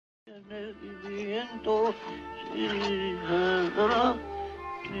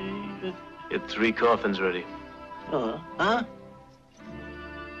Get 3 coffins ready. Huh?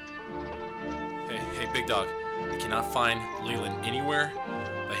 Hey, big dog. I cannot find Leland anywhere.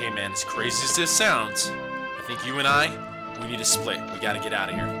 But hey, man, as crazy as this sounds, I think you and we need to split. We gotta get out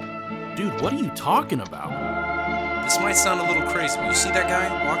of here. Dude, what are you talking about? This might sound a little crazy, but you see that guy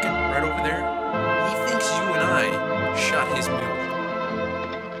walking right over there? He thinks you and I shot his mule.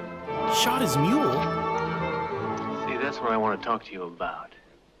 Shot his mule? See, that's what I want to talk to you about.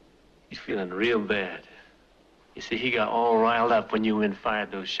 He's feeling real bad. You see, he got all riled up when you men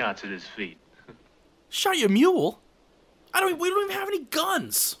fired those shots at his feet. Shot your mule? We don't even have any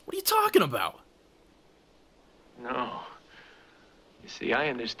guns. What are you talking about? No. You see, I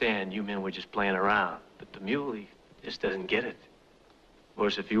understand you men were just playing around, but the mule, he just doesn't get it. Of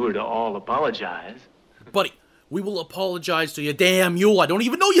course, if you were to all apologize... Buddy, we will apologize to your damn mule. I don't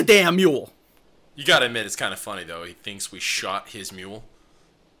even know your damn mule. You gotta admit, it's kind of funny, though. He thinks we shot his mule.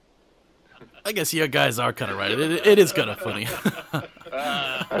 I guess you guys are kind of right. It is kind of funny.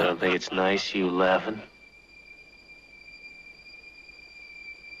 I don't think it's nice, you laughing.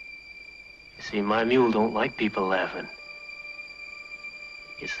 You see, my mule don't like people laughing.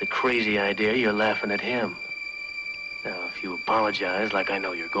 It's the crazy idea you're laughing at him. Now, if you apologize like I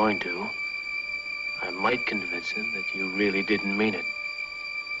know you're going to, I might convince him that you really didn't mean it.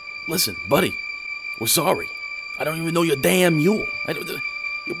 Listen, buddy, we're sorry. I don't even know your damn mule.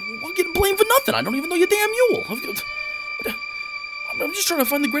 We're getting blamed for nothing. I don't even know your damn mule. I'm just trying to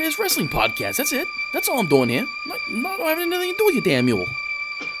find the greatest wrestling podcast. That's it. That's all I'm doing here. I'm not having anything to do with your damn mule.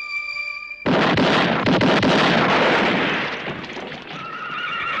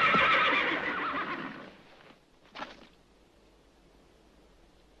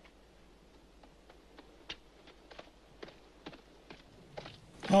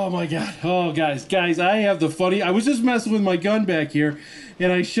 Oh my god. Oh, guys, I have the funny... I was just messing with my gun back here,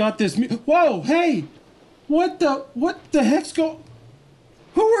 and I shot this... Whoa, hey! What the heck's Who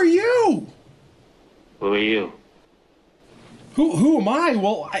are you? Who are you? Who am I?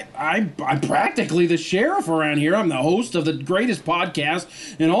 Well, I'm practically the sheriff around here. I'm the host of the greatest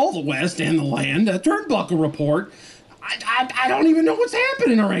podcast in all the West and the land, the Turnbuckle Report. I don't even know what's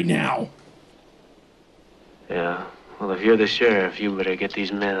happening right now. Yeah. Well, if you're the sheriff, you better get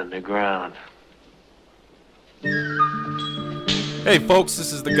these men on the ground. Hey, folks,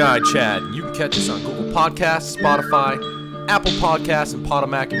 this is the guy, Chad. You can catch us on Google Podcasts, Spotify, Apple Podcasts, and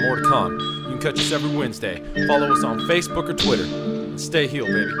Potomac, and more to come. You can catch us every Wednesday. Follow us on Facebook or Twitter. And stay healed,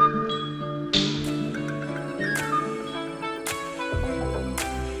 baby.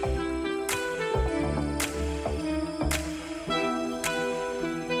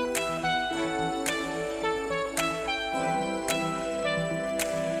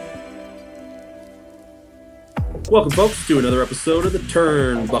 Welcome, folks, to another episode of the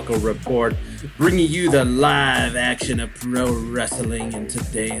Turnbuckle Report, bringing you the live action of pro wrestling in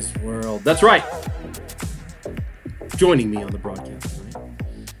today's world. That's right. Joining me on the broadcast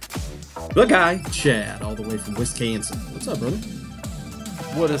tonight, the guy, Chad, all the way from Wisconsin. What's up, brother?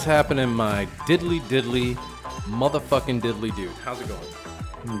 What is happening, my diddly motherfucking diddly dude? How's it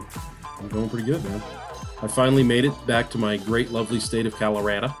going? I'm going pretty good, man. I finally made it back to my great, lovely state of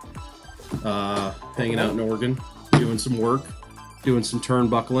Colorado. Hanging out in Oregon, doing some work, doing some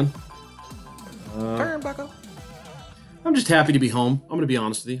turnbuckling. Turnbuckle. I'm just happy to be home. I'm going to be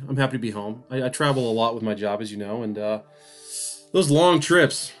honest with you. I'm happy to be home. I travel a lot with my job, as you know, and those long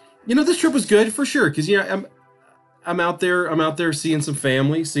trips. You know, this trip was good for sure because I'm out there seeing some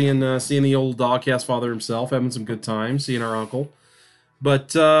family, seeing the old Dogcast father himself, having some good time, seeing our uncle.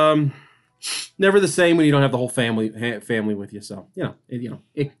 But never the same when you don't have the whole family with you. So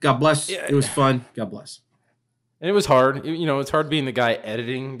God bless. Yeah. It was fun. God bless. And it was hard. It's hard being the guy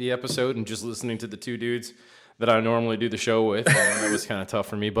editing the episode and just listening to the two dudes that I normally do the show with. That was kind of tough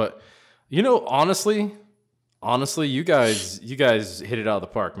for me. But honestly, you guys hit it out of the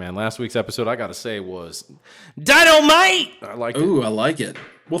park, man. Last week's episode, I gotta say, was dynamite. I like it. Ooh, I like it.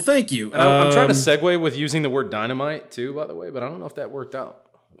 Well, thank you. I'm trying to segue with using the word dynamite too, by the way, but I don't know if that worked out.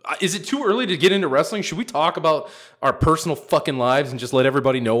 Is it too early to get into wrestling? Should we talk about our personal fucking lives and just let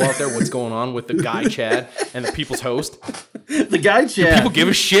everybody know out there what's going on with the guy Chad and the people's host? The guy Chad. Do people give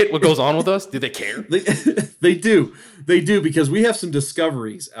a shit what goes on with us? Do they care? They do. They do, because we have some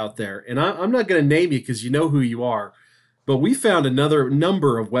discoveries out there. And I'm not going to name you because you know who you are. But we found another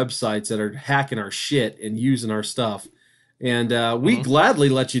number of websites that are hacking our shit and using our stuff. And we gladly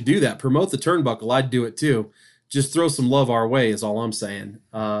let you do that. Promote the Turnbuckle. I'd do it too. Just throw some love our way is all I'm saying.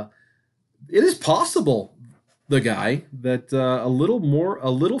 It is possible the guy that a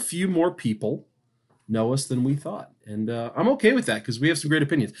little few more people know us than we thought. And I'm okay with that because we have some great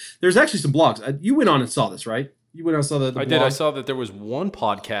opinions. There's actually some blogs. You went on and saw this, right? You went on and saw the I blog? did. I saw that there was one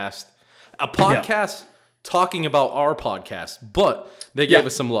podcast, a podcast talking about our podcast, but they gave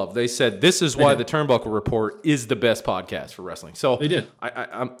us some love. They said this is why the Turnbuckle Report is the best podcast for wrestling. So They did.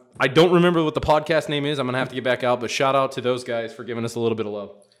 I don't remember what the podcast name is. I'm gonna have to get back out, but shout out to those guys for giving us a little bit of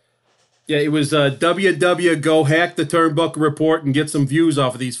love. Yeah, it was WW Go Hack the Turnbuckle Report and get some views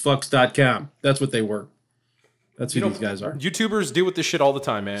off of these fucks.com. That's what they were. That's who these guys are. YouTubers deal with this shit all the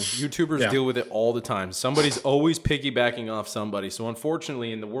time, man. YouTubers deal with it all the time. Somebody's always piggybacking off somebody. So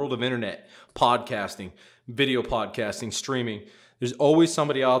unfortunately, in the world of internet, podcasting, video podcasting, streaming, there's always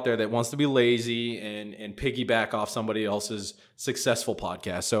somebody out there that wants to be lazy and piggyback off somebody else's successful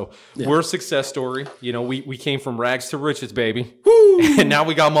podcast. So we're a success story. You know, we came from rags to riches, baby. Woo! And now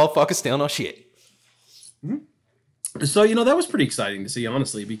we got motherfuckers stealing our shit. So, that was pretty exciting to see,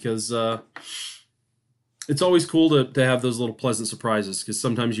 honestly, because it's always cool to have those little pleasant surprises because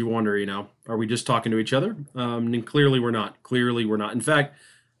sometimes you wonder, are we just talking to each other? And clearly we're not. Clearly we're not. In fact,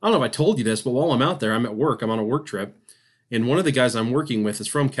 I don't know if I told you this, but while I'm out there, I'm at work. I'm on a work trip. And one of the guys I'm working with is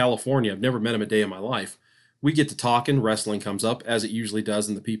from California. I've never met him a day in my life. We get to talking. Wrestling comes up, as it usually does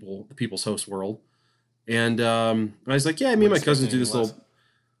in the people's host world. And I was like, yeah, me and my cousins do this little...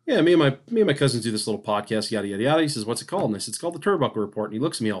 Yeah, me and my cousins do this little podcast, yada, yada, yada. He says, what's it called? And I said, it's called the Turnbuckle Report. And he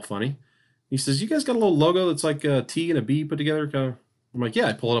looks at me all funny. He says, you guys got a little logo that's like a T and a B put together? I'm like, yeah.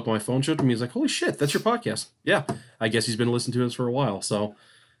 I pull it up on my phone, showed him. He's like, holy shit, that's your podcast. Yeah, I guess he's been listening to us for a while. So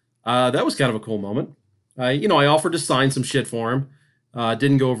that was kind of a cool moment. I offered to sign some shit for him.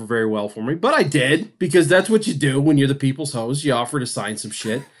 Didn't go over very well for me, but I did because that's what you do when you're the people's host. You offer to sign some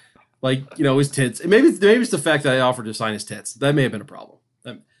shit, like his tits. Maybe it's the fact that I offered to sign his tits. That may have been a problem.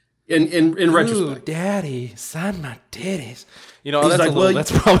 In retrospect, Daddy, sign my titties.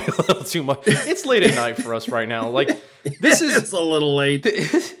 That's probably a little too much. It's late at night for us right now. Like this is it's a little late.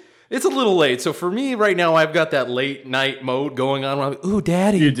 It's a little late. So for me right now, I've got that late night mode going on. I'm like, ooh,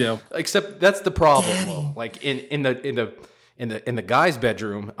 Daddy. You do. Except that's the problem. Though. Like in the guy's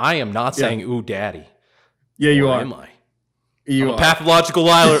bedroom, I am not saying ooh, Daddy. Yeah, you are. Am I? I'm a pathological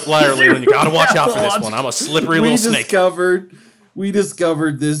liar, Leland. You got to watch out for this one. I'm a slippery little snake. We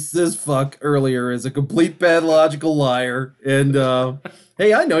discovered this fuck earlier as a complete pathological liar. And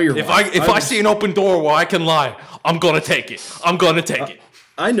hey, I know you're. If I see an open door where I can lie, I'm gonna take it. I'm gonna take it.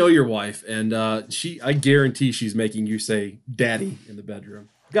 I know your wife, and I guarantee she's making you say "daddy" in the bedroom.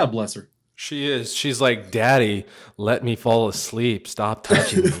 God bless her. She is. She's like, Daddy, let me fall asleep. Stop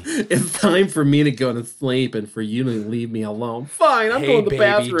touching me. It's time for me to go to sleep and for you to leave me alone. Fine, I'm going to the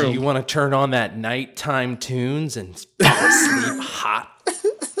bathroom. Do you want to turn on that nighttime tunes and fall asleep hot?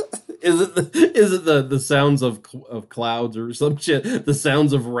 Is it the sounds of clouds or some shit? The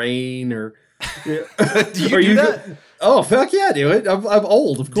sounds of rain or? Yeah. Do you do that? Oh fuck yeah, dude! I'm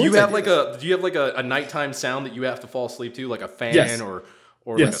old. Of course. Do you have like a nighttime sound that you have to fall asleep to, like a fan or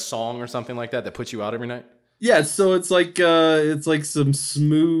like a song or something like that puts you out every night? Yeah, so it's like some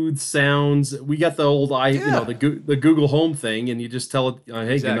smooth sounds. We got the old the Google Home thing, and you just tell it,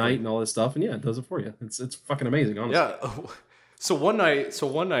 hey, good night, and all this stuff, and it does it for you. It's fucking amazing, honestly. Yeah. So one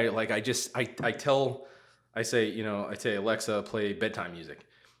night, like I say Alexa, play bedtime music,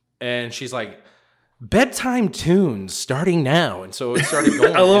 and she's like, bedtime tunes starting now, and so it started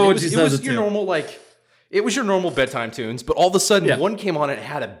going. I love what she says. It was your normal bedtime tunes, but all of a sudden one came on and it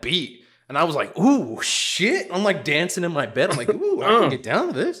had a beat. And I was like, ooh, shit. I'm like dancing in my bed. I'm like, ooh, I can get down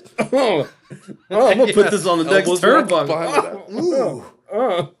to this. I'm going to put this on the next turnbuckle.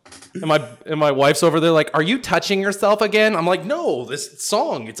 And my wife's over there like, are you touching yourself again? I'm like, no, this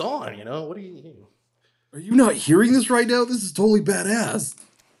song, it's on, What are you? Are you not hearing this right now? This is totally badass.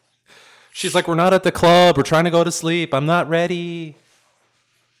 She's like, we're not at the club. We're trying to go to sleep. I'm not ready.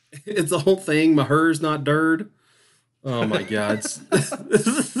 It's the whole thing. My her's not dirt. Oh my God.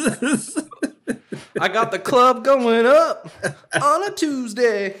 I got the club going up on a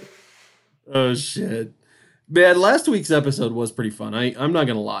Tuesday. Oh shit. Man, last week's episode was pretty fun. I'm not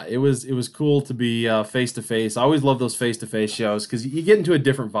gonna lie. It was cool to be face to face. I always love those face to face shows because you get into a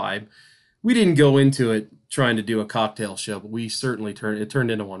different vibe. We didn't go into it trying to do a cocktail show, but we certainly turned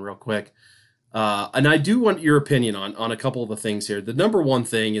into one real quick. And I do want your opinion on a couple of the things here. The number one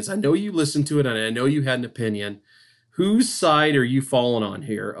thing is I know you listened to it and I know you had an opinion. Whose side are you falling on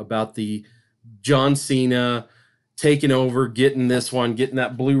here about the John Cena taking over, getting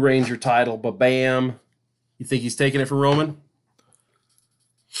that Blue Ranger title, but bam? You think he's taking it from Roman?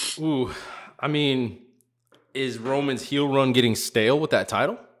 Ooh, I mean, is Roman's heel run getting stale with that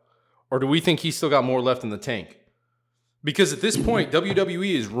title? Or do we think he's still got more left in the tank? Because at this point,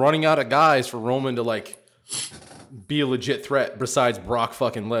 WWE is running out of guys for Roman to like be a legit threat besides Brock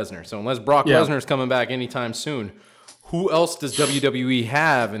fucking Lesnar. So unless Brock Lesnar's coming back anytime soon, who else does WWE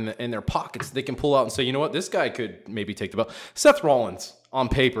have in their pockets they can pull out and say, you know what, this guy could maybe take the belt? Seth Rollins on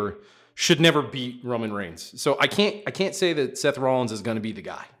paper should never beat Roman Reigns. So I can't say that Seth Rollins is going to be the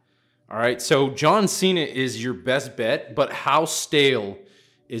guy. All right. So John Cena is your best bet, but how stale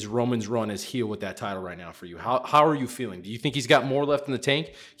is Roman's run as heel with that title right now for you? How are you feeling? Do you think he's got more left in the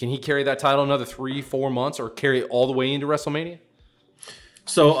tank? Can he carry that title another 3-4 months or carry it all the way into WrestleMania?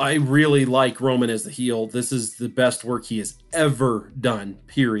 So I really like Roman as the heel. This is the best work he has ever done,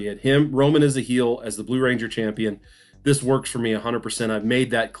 period. Roman as a heel, as the Blue Ranger champion. This works for me 100%. I've made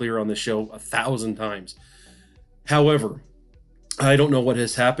that clear on the show 1,000 times. However, I don't know what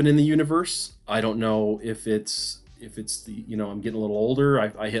has happened in the universe. I don't know if it's the, I'm getting a little older.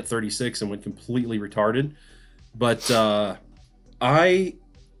 I hit 36 and went completely retarded. But I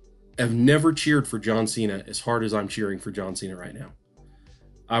have never cheered for John Cena as hard as I'm cheering for John Cena right now.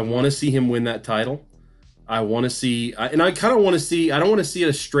 I want to see him win that title. I want to see, and I kind of want to see, I don't want to see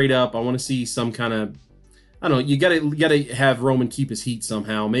it straight up. I want to see some kind of, I don't know, you gotta have Roman keep his heat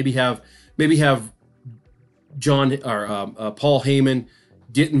somehow. Maybe have John or Paul Heyman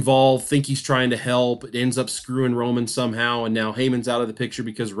get involved, think he's trying to help. It ends up screwing Roman somehow, and now Heyman's out of the picture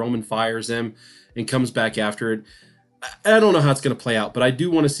because Roman fires him and comes back after it. I don't know how it's going to play out, but I do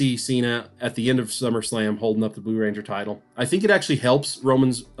want to see Cena at the end of SummerSlam holding up the Blue Ranger title. I think it actually helps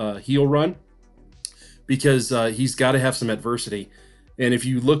Roman's heel run because he's got to have some adversity. And if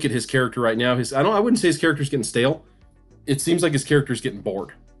you look at his character right now, I wouldn't say his character's getting stale. It seems like his character's getting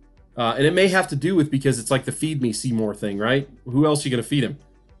bored. And it may have to do with because it's like the feed me Seymour thing, right? Who else are you going to feed him?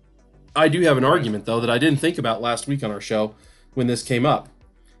 I do have an argument, though, that I didn't think about last week on our show when this came up.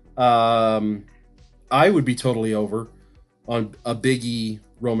 I would be totally over on a Big E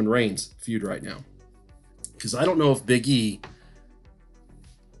Roman Reigns feud right now. Because I don't know if Big E...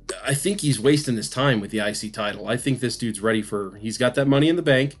 I think he's wasting his time with the IC title. I think this dude's ready for... He's got that money in the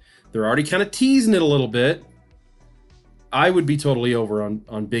bank. They're already kind of teasing it a little bit. I would be totally over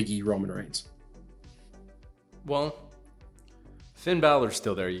on Big E Roman Reigns. Well, Finn Balor's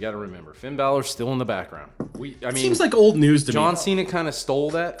still there. You got to remember. Finn Balor's still in the background. Seems like old news to me. John Cena kind of stole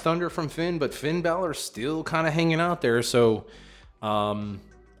that thunder from Finn, but Finn Balor's still kind of hanging out there. So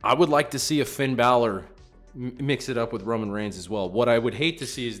I would like to see a Finn Balor mix it up with Roman Reigns as well. What I would hate to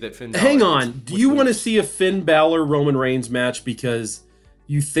see is that Finn Balor... Hang on. Do you want to see a Finn Balor Roman Reigns match because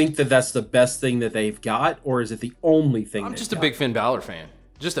you think that that's the best thing that they've got, or is it the only thing I'm just a big Finn Balor fan.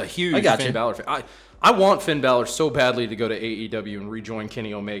 Just a huge Finn Balor fan. I want Finn Balor so badly to go to AEW and rejoin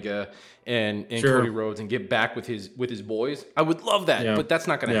Kenny Omega and Sure. Cody Rhodes and get back with his boys. I would love that, but that's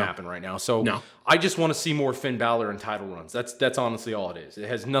not going to happen right now. So No. I just want to see more Finn Balor and title runs. That's honestly all it is. It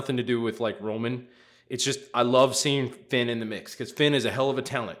has nothing to do with like Roman. It's just I love seeing Finn in the mix because Finn is a hell of a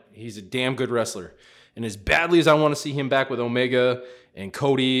talent. He's a damn good wrestler. And as badly as I want to see him back with Omega and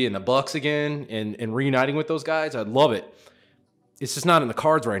Cody and the Bucks again and reuniting with those guys, I'd love it. It's just not in the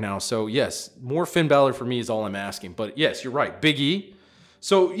cards right now. So, yes, more Finn Balor for me is all I'm asking. But, yes, you're right. Big E.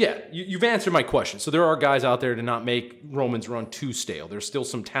 So, yeah, you've answered my question. So, there are guys out there to not make Roman's run too stale. There's still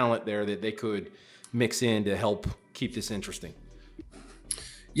some talent there that they could mix in to help keep this interesting.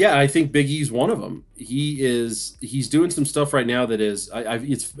 Yeah, I think Big E's one of them. He's doing some stuff right now that is...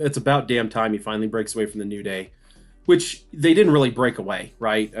 It's about damn time he finally breaks away from the New Day. Which they didn't really break away,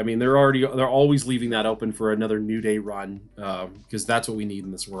 right? I mean, they're always leaving that open for another New Day run because that's what we need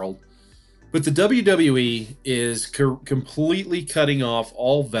in this world. But the WWE is completely cutting off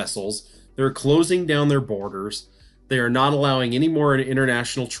all vessels. They're closing down their borders. They are not allowing any more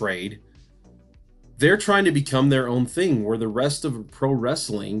international trade. They're trying to become their own thing, where the rest of pro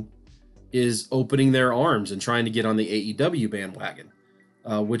wrestling is opening their arms and trying to get on the AEW bandwagon.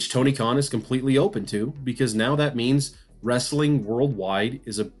 Which Tony Khan is completely open to, because now that means wrestling worldwide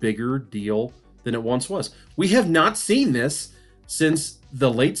is a bigger deal than it once was. We have not seen this since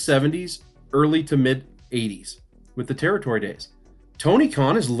the late 70s, early to mid 80s with the territory days. Tony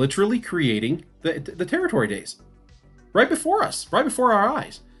Khan is literally creating the territory days right before us, right before our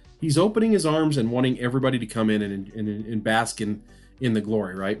eyes. He's opening his arms and wanting everybody to come in and bask in the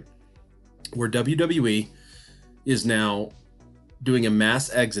glory, right? Where WWE is now doing a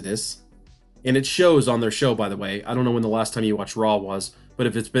mass exodus, and it shows on their show, by the way. I don't know when the last time you watched Raw was, but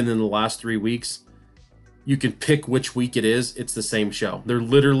if it's been in the last 3 weeks, you can pick which week it is. It's the same show. They're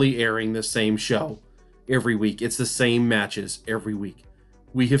literally airing the same show every week. It's the same matches every week.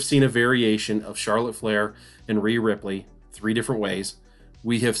 We have seen a variation of Charlotte Flair and Rhea Ripley 3 different ways.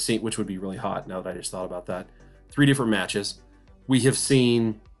 We have seen, which would be really hot now that I just thought about that. 3 different matches. We have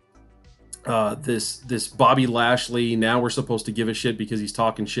seen this Bobby Lashley. Now we're supposed to give a shit because he's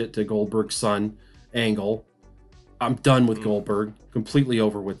talking shit to Goldberg's son, Angle. I'm done with Goldberg. Completely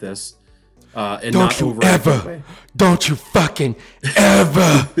over with this. And Don't not you over ever, don't you fucking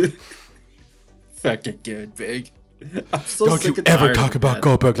ever, fucking good, Big. I'm so don't sick you and ever tired talk of about that.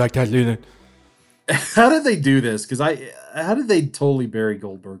 Goldberg like that, Luna. How did they do this? How did they totally bury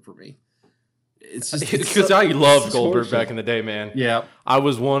Goldberg for me? It's just Because I loved Goldberg back in the day, man. Yeah. I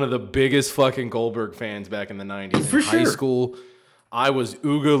was one of the biggest fucking Goldberg fans back in the 90s. For in high sure. school, I was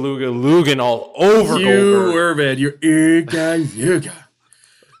ooga looga looging all over You Goldberg. were, man. You're ooga yooga.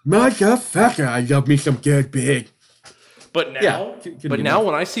 Motherfucker, I love me some good Big. But now, Yeah, could but be now enough.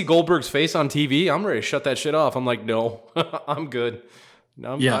 when I see Goldberg's face on TV, I'm ready to shut that shit off. I'm like, no, I'm good.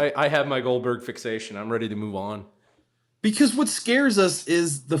 Yeah. I have my Goldberg fixation. I'm ready to move on. Because what scares us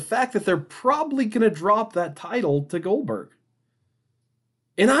is the fact that they're probably going to drop that title to Goldberg.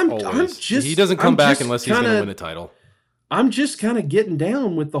 And I'm Always. just He doesn't come I'm back just unless he's going to kinda- win the title. I'm just kind of getting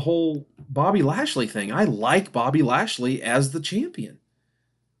down with the whole Bobby Lashley thing. I like Bobby Lashley as the champion.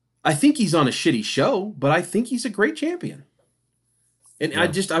 I think he's on a shitty show, but I think he's a great champion. And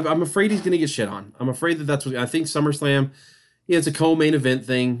I'm afraid he's going to get shit on. I'm afraid that's what I think SummerSlam. Yeah, it's a co-main event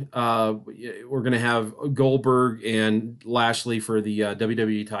thing. We're going to have Goldberg and Lashley for the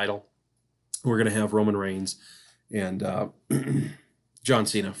WWE title. We're going to have Roman Reigns and John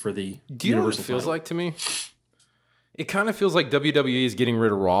Cena for the Do you know what it Universal feels title. like to me? It kind of feels like WWE is getting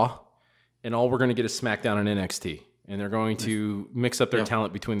rid of Raw, and all we're going to get is SmackDown and NXT. And they're going to mix up their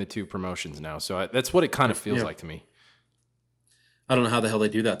talent between the two promotions now. So that's what it kind of feels like to me. I don't know how the hell they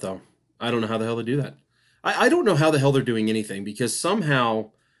do that, though. I don't know how the hell they do that. I don't know how the hell they're doing anything because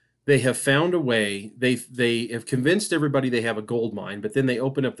somehow they have found a way. They have convinced everybody they have a gold mine, but then they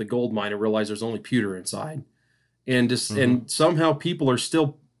open up the gold mine and realize there's only pewter inside, and and somehow people are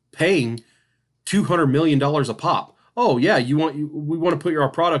still paying $200 million a pop. Oh yeah, we want to put our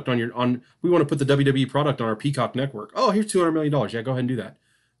product we want to put the WWE product on our Peacock network. Oh, here's $200 million. Yeah, go ahead and do that.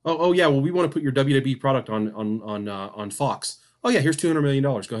 Oh yeah, well we want to put your WWE product on Fox. Oh yeah, here's $200 million. Go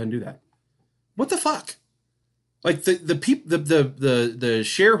ahead and do that. What the fuck? Like the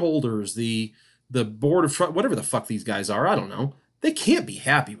shareholders, the board of whatever the fuck these guys are, I don't know. They can't be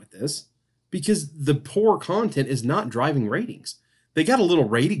happy with this because the poor content is not driving ratings. They got a little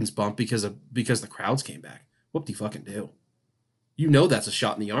ratings bump because the crowds came back. Whoop-de-fucking do. You know that's a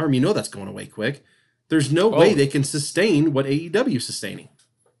shot in the arm. You know that's going away quick. There's no way they can sustain what AEW is sustaining.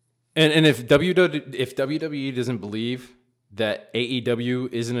 And if WWE doesn't believe that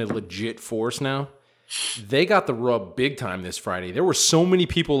AEW isn't a legit force now, they got the rub big time this Friday. There were so many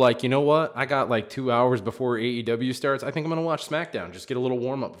people like, you know what? I got like 2 hours before AEW starts. I think I'm going to watch SmackDown. Just get a little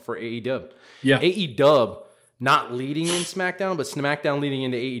warm up before AEW. Yeah. AEW not leading in SmackDown, but SmackDown leading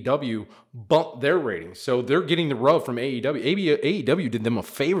into AEW bumped their ratings. So they're getting the rub from AEW. AEW did them a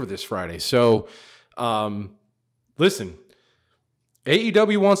favor this Friday. So, listen,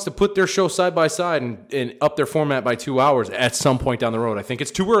 AEW wants to put their show side by side and up their format by 2 hours at some point down the road. I think it's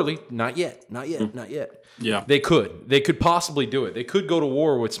too early. Not yet. Yeah. They could possibly do it. They could go to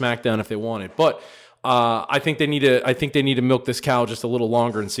war with SmackDown if they wanted. But I think they need to milk this cow just a little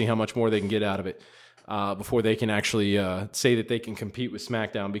longer and see how much more they can get out of it. Before they can actually say that they can compete with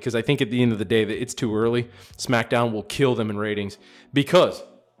SmackDown. Because I think at the end of the day that it's too early. SmackDown will kill them in ratings. Because,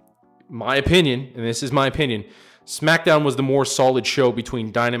 my opinion, and this is my opinion, SmackDown was the more solid show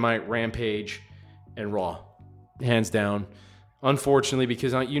between Dynamite, Rampage, and Raw. Hands down. Unfortunately,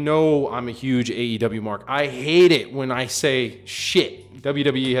 because I'm a huge AEW mark. I hate it when I say, shit,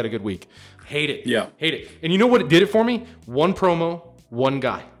 WWE had a good week. Hate it. Yeah. Hate it. And you know what it did it for me? One promo, one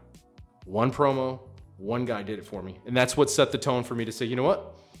guy. One promo, one guy did it for me. And that's what set the tone for me to say, you know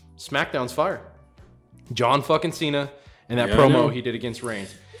what? SmackDown's fire. John fucking Cena and that Yeah, I know. promo he did against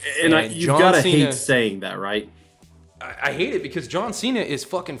Reigns. And you've got to hate saying that, right? I hate it because John Cena is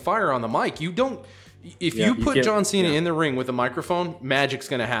fucking fire on the mic. You don't... If Yeah, you you put can't- John Cena yeah. in the ring with a microphone, magic's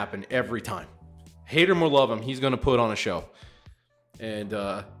going to happen every time. Hate him or love him, he's going to put on a show. And,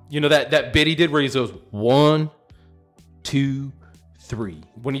 that bit he did where he goes, 1, 2, 3.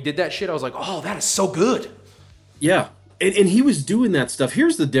 When he did that shit, I was like, oh, that is so good. Yeah. And he was doing that stuff.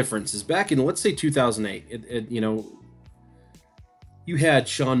 Here's the difference is back in, let's say 2008, you had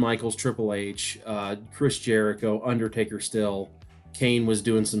Shawn Michaels, Triple H, Chris Jericho, Undertaker still. Kane was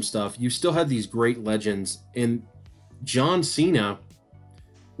doing some stuff. You still had these great legends. And John Cena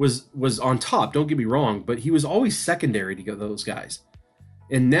was on top, don't get me wrong, but he was always secondary to those guys.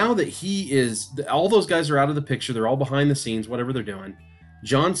 And now that all those guys are out of the picture, they're all behind the scenes, whatever they're doing.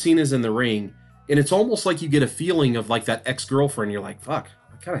 John Cena's in the ring, And it's almost like you get a feeling of like that ex-girlfriend. You're like, fuck,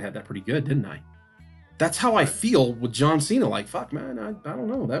 I kind of had that pretty good, didn't I? That's how I feel with John Cena. Like, fuck, man, I don't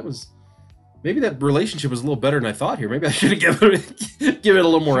know. That was, maybe that relationship was a little better than I thought here. Maybe I should have give it a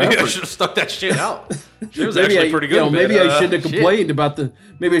little more Maybe effort. I should have stuck that shit out. It was Maybe actually pretty good. Maybe I shouldn't have shit. complained about the.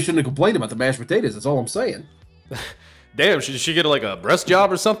 Maybe I shouldn't have complained about the mashed potatoes. That's all I'm saying. Damn, should she get like a breast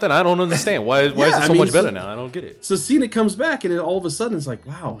job or something? I don't understand. Why is it so much better now? I don't get it. So Cena comes back, and all of a sudden it's like,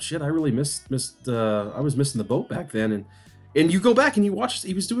 wow, shit, I really missed. I was missing the boat back then, and you go back and you watch.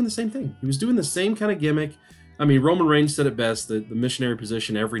 He was doing the same thing. He was doing the same kind of gimmick. I mean, Roman Reigns said it best: the missionary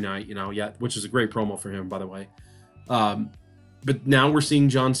position every night. Which is a great promo for him, by the way. But now we're seeing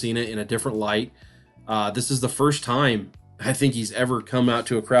John Cena in a different light. This is the first time I think he's ever come out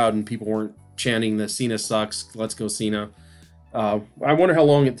to a crowd and people weren't chanting the Cena sucks, let's go Cena. I wonder how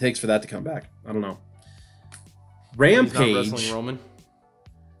long it takes for that to come back. I don't know. Rampage. He's not wrestling Roman.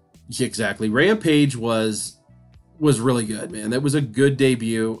 Yeah, exactly. Rampage was really good, man. That was a good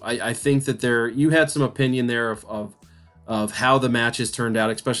debut. I think that you had some opinion there of how the matches turned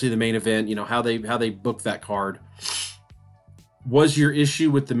out, especially the main event. How they booked that card. Was your issue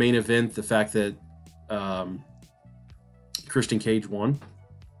with the main event the fact that Christian Cage won?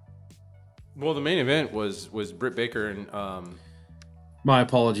 Well, the main event was Britt Baker and My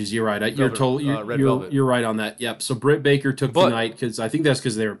apologies. You're right. You're right on that. Yep. So Britt Baker took the night because I think that's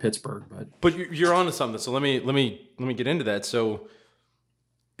because they were in Pittsburgh. But you're onto something. So let me get into that. So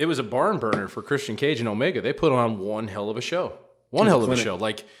it was a barn burner for Christian Cage and Omega. They put on one hell of a show. One hell of a show.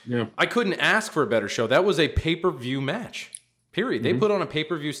 Like, yeah. I couldn't ask for a better show. That was a pay-per-view match. Period. They put on a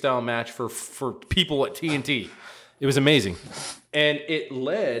pay-per-view style match for people at TNT. It was amazing. And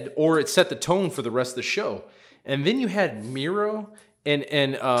it set the tone for the rest of the show. And then you had Miro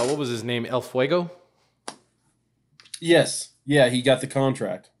and what was his name? El Fuego? Yes. Yeah, he got the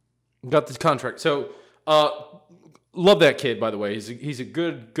contract. So, love that kid, by the way. He's a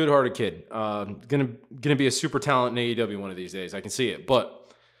good-hearted kid. Gonna be a super talent in AEW one of these days. I can see it.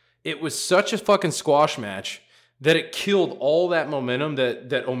 But it was such a fucking squash match that it killed all that momentum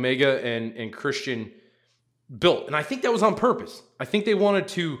that Omega and Christian built. And I think that was on purpose. I think they wanted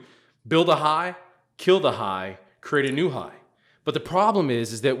to build a high, kill the high, create a new high. But the problem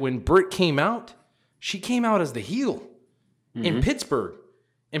is that when Britt came out, she came out as the heel in Pittsburgh.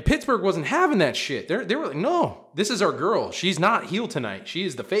 And Pittsburgh wasn't having that shit. They were like, no, this is our girl. She's not heel tonight. She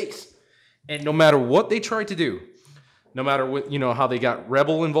is the face. And no matter what they tried to do, no matter what, how they got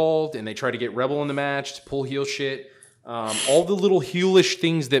Rebel involved and they tried to get Rebel in the match to pull heel shit, all the little heelish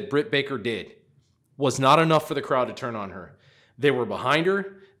things that Britt Baker did was not enough for the crowd to turn on her. They were behind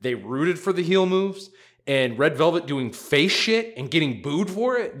her. They rooted for the heel moves. And Red Velvet doing face shit and getting booed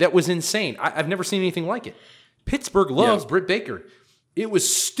for it, that was insane. I've never seen anything like it. Pittsburgh loves Britt Baker. It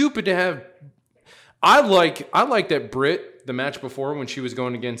was stupid to have... I like that Britt, the match before when she was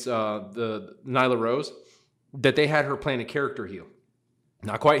going against the Nyla Rose, that they had her playing a character heel.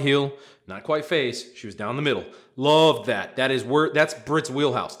 Not quite heel, not quite face. She was down the middle. Loved that. That's Britt's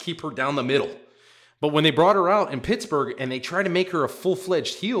wheelhouse. Keep her down the middle. But when they brought her out in Pittsburgh and they tried to make her a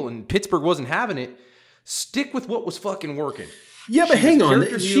full-fledged heel and Pittsburgh wasn't having it, stick with what was fucking working. Yeah, but hang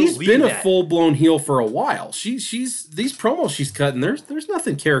on. She's been a full-blown heel for a while. She's these promos she's cutting, there's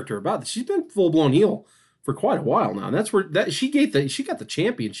nothing character about it. She's been full-blown heel for quite a while now. And that's where she got the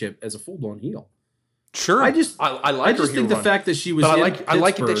championship as a full-blown heel. Sure. I like her think the fact that she was I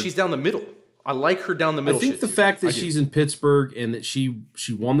like it that she's down the middle. I like her down the middle. I think the fact that she's in Pittsburgh and that she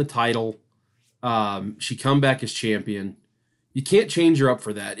won the title, she come back as champion. You can't change her up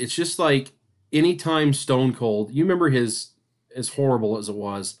for that. It's just like anytime Stone Cold, you remember as horrible as it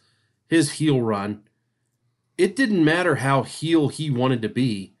was, his heel run, it didn't matter how heel he wanted to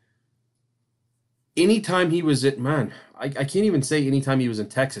be. Anytime he was I can't even say anytime he was in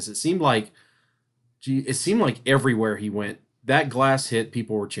Texas. It seemed like everywhere he went, that glass hit,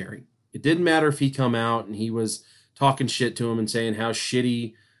 people were cheering. It didn't matter if he come out and he was talking shit to him and saying how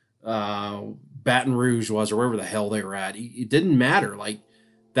shitty Baton Rouge was or wherever the hell they were at. It didn't matter. Like,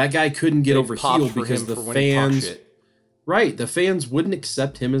 that guy couldn't get over heel because the fans... Right, the fans wouldn't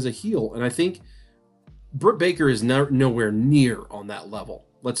accept him as a heel. And I think Britt Baker is nowhere near on that level.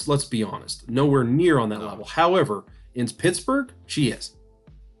 Let's be honest. Nowhere near on that level. However, in Pittsburgh, she is.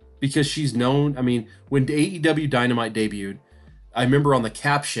 Because she's known... I mean, when AEW Dynamite debuted, I remember on the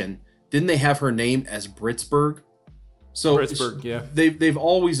caption, didn't they have her name as Britsburg? So Pittsburgh, yeah. They've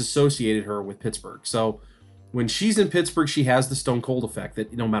always associated her with Pittsburgh. So when she's in Pittsburgh, she has the Stone Cold effect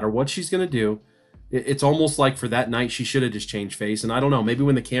that no matter what she's going to do, it's almost like for that night, she should have just changed face. And I don't know, maybe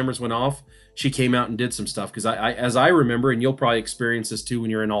when the cameras went off, she came out and did some stuff. Because I as I remember, and you'll probably experience this too when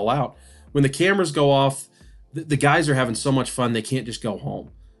you're in All Out, when the cameras go off, the guys are having so much fun they can't just go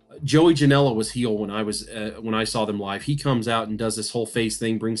home. Joey Janela was heel when I saw them live. He comes out and does this whole face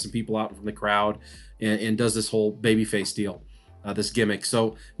thing, brings some people out from the crowd, and does this whole babyface deal, this gimmick.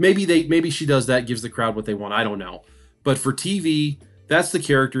 So maybe she does that, gives the crowd what they want. I don't know, but for TV, that's the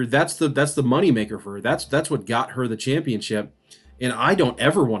character. That's the money maker for her. That's what got her the championship. And I don't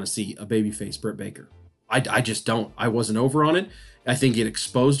ever want to see a babyface Britt Baker. I just don't. I wasn't over on it. I think it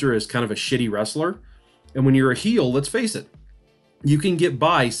exposed her as kind of a shitty wrestler. And when you're a heel, let's face it, you can get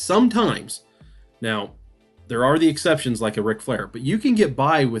by sometimes. Now, there are the exceptions like a Ric Flair, but you can get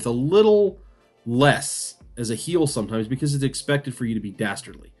by with a little less as a heel sometimes because it's expected for you to be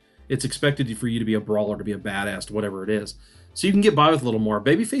dastardly. It's expected for you to be a brawler, to be a badass, whatever it is. So you can get by with a little more.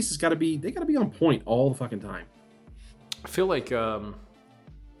 Babyface has got to be on point all the fucking time. I feel like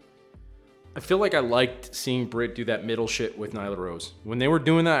I liked seeing Britt do that middle shit with Nyla Rose. When they were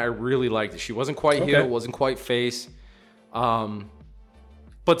doing that, I really liked it. She wasn't quite heel, wasn't quite face. But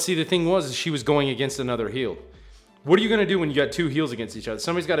see, the thing was, she was going against another heel. What are you going to do when you got two heels against each other?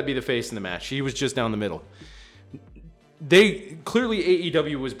 Somebody's got to be the face in the match. She was just down the middle. Clearly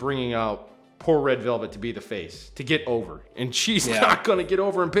AEW was bringing out poor Red Velvet to be the face, to get over. And she's not going to get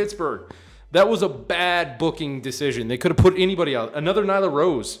over in Pittsburgh. That was a bad booking decision. They could have put anybody out. Another Nyla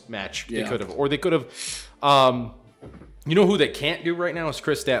Rose match, they could have. Or they could have... you know who they can't do right now is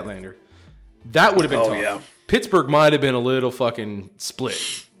Chris Statlander. That would have been tough. Yeah. Pittsburgh might have been a little fucking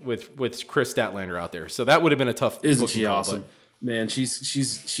split with Chris Statlander out there. So that would have been a tough Isn't she awesome? Man,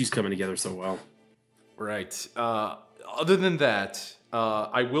 she's coming together so well. Right. Other than that,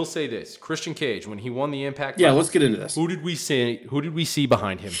 I will say this. Christian Cage, when he won the Impact title, let's get into this. Who did we see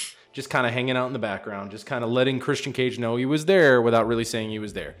behind him? Just kind of hanging out in the background, just kind of letting Christian Cage know he was there without really saying he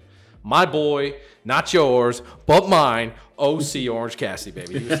was there. My boy, not yours, but mine, OC Orange Cassidy,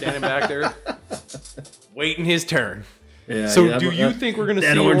 baby. He was standing back there, waiting his turn. Yeah, so do you think we're going to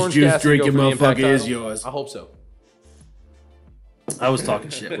see Orange juice Cassidy drinking go for the motherfucker Impact is title? yours? I hope so. I was talking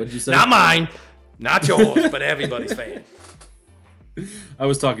shit. What did you say? Not mine, not yours, but everybody's fan. I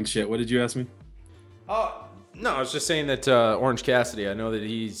was talking shit. What did you ask me? No, I was just saying that Orange Cassidy. I know that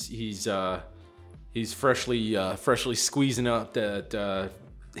he's freshly squeezing up that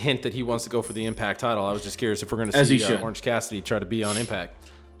hint that he wants to go for the Impact title. I was just curious if we're going to see Orange Cassidy try to be on Impact.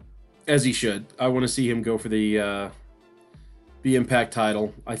 As he should. I want to see him go for the Impact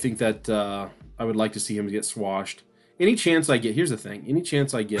title. I think that I would like to see him get swashed. Any chance I get, here's the thing. Any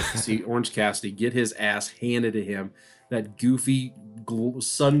chance I get to see Orange Cassidy get his ass handed to him, that goofy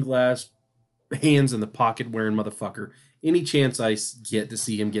sunglass, hands in the pocket wearing motherfucker. Any chance I get to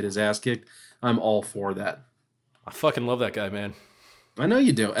see him get his ass kicked, I'm all for that. I fucking love that guy, man. I know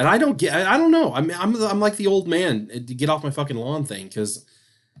you do, and I don't know. I'm like the old man to get off my fucking lawn thing, because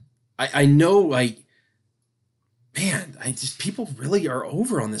I know people really are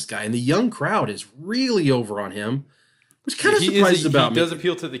over on this guy, and the young crowd is really over on him, which kind of surprises about me. He does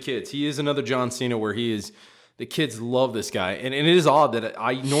appeal to the kids. He is another John Cena where the kids love this guy, and it is odd that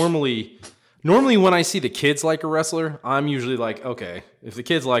I normally when I see the kids like a wrestler, I'm usually like, okay, if the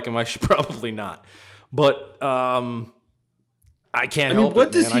kids like him, I should probably not. But I can't help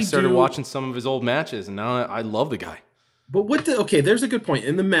it, man. I started watching some of his old matches, and now I love the guy. But there's a good point.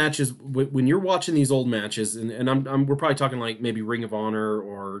 In the matches, when you're watching these old matches, and we're probably talking like maybe Ring of Honor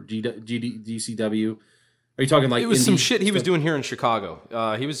or GCW. Are you talking like... It was some shit he was doing here in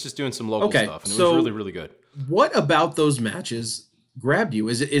Chicago. He was just doing some local stuff, and it was really, really good. What about those matches grabbed you?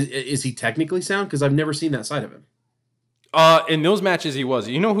 Is he technically sound? Because I've never seen that side of him. In those matches, he was.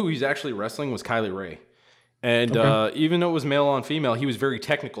 You know who he's actually wrestling was Kylie Ray. And even though it was male on female, he was very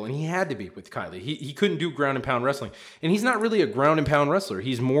technical, and he had to be with Kylie. He couldn't do ground and pound wrestling. And he's not really a ground and pound wrestler.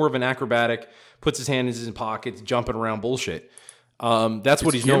 He's more of an acrobatic, puts his hand in his pockets, jumping around bullshit. That's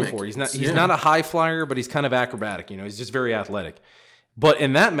what he's known for. He's not a high flyer, but he's kind of acrobatic. You know, he's just very athletic. But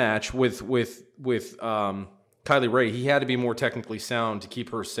in that match with Kylie Ray, he had to be more technically sound to keep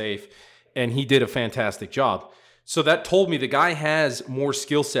her safe, and he did a fantastic job. So that told me the guy has more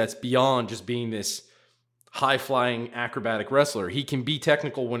skill sets beyond just being this high-flying acrobatic wrestler. He can be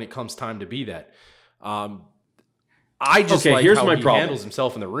technical when it comes time to be that. I just like how he handles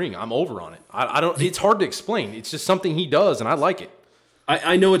himself in the ring. I'm over on it. I don't. It's hard to explain. It's just something he does, and I like it.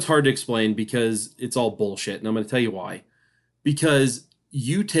 I know it's hard to explain because it's all bullshit, and I'm going to tell you why. Because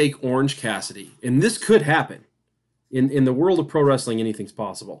you take Orange Cassidy, and this could happen. In the world of pro wrestling, anything's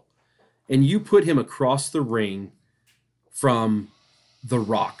possible. And you put him across the ring from The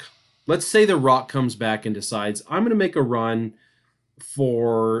Rock. Let's say The Rock comes back and decides, I'm going to make a run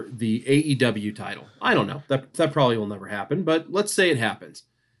for the AEW title. I don't know. That probably will never happen, but let's say it happens.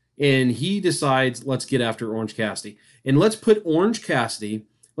 and he decides, let's get after Orange Cassidy. And let's put Orange Cassidy,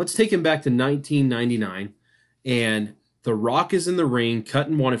 let's take him back to 1999, and The Rock is in the ring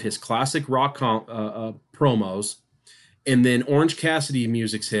cutting one of his classic Rock promos, and then Orange Cassidy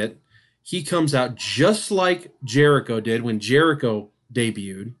music's hit. He comes out just like Jericho did when Jericho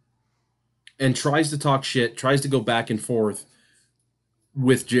debuted, and tries to talk shit, tries to go back and forth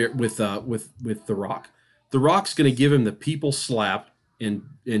with The Rock. The Rock's going to give him the people slap and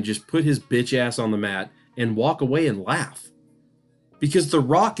just put his bitch ass on the mat and walk away and laugh. Because The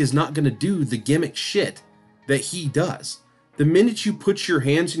Rock is not going to do the gimmick shit that he does. The minute you put your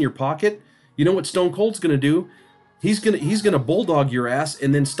hands in your pocket, you know what Stone Cold's going to do? He's going to bulldog your ass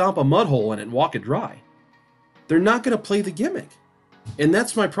and then stomp a mud hole in it and walk it dry. They're not going to play the gimmick. And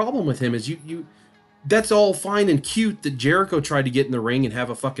that's my problem with him is you that's all fine and cute that Jericho tried to get in the ring and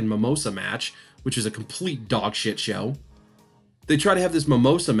have a fucking mimosa match, which is a complete dog shit show. They try to have this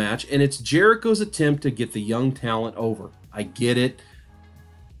mimosa match, and it's Jericho's attempt to get the young talent over. I get it.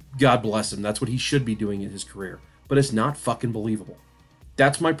 God bless him. That's what he should be doing in his career. But it's not fucking believable.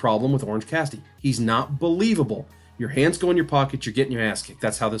 That's my problem with Orange Cassidy. He's not believable. Your hands go in your pocket, you're getting your ass kicked.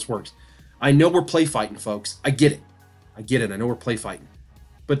 That's how this works. I know we're play fighting, folks. I get it. I know we're play fighting.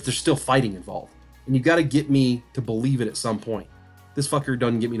 But there's still fighting involved. And you got to get me to believe it at some point. This fucker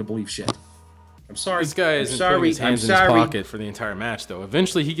doesn't get me to believe shit. I'm sorry. This guy isn't putting his hands in his pocket for the entire match, though.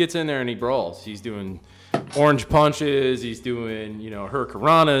 Eventually, he gets in there and he brawls. He's doing orange punches. He's doing,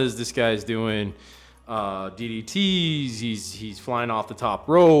 hurricanranas. This guy's doing DDTs. He's flying off the top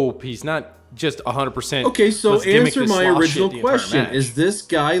rope. He's not just 100%. Okay, so answer my original question. Is this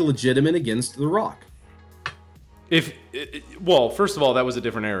guy legitimate against The Rock? First of all, that was a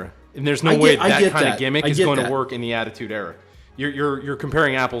different era. And there's no way that kind of gimmick is going to work in the Attitude Era. You're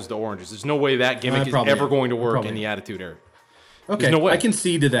comparing apples to oranges. There's no way that gimmick is ever going to work in the Attitude Era. Okay, There's no way. I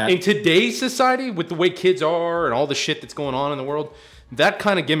concede to that. In today's society, with the way kids are and all the shit that's going on in the world, that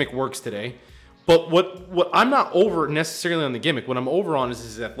kind of gimmick works today. But what I'm not over necessarily on the gimmick. What I'm over on is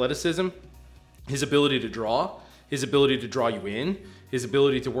his athleticism, his ability to draw you in, his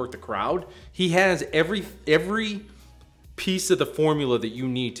ability to work the crowd. He has every piece of the formula that you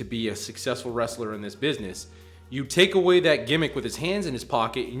need to be a successful wrestler in this business. You take away that gimmick with his hands in his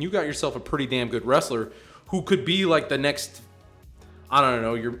pocket, and you got yourself a pretty damn good wrestler who could be like the next, I don't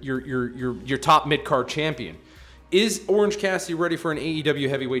know, your top mid-card champion. Is Orange Cassidy ready for an AEW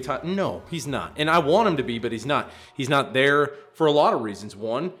heavyweight title? No, he's not. And I want him to be, but he's not. He's not there for a lot of reasons.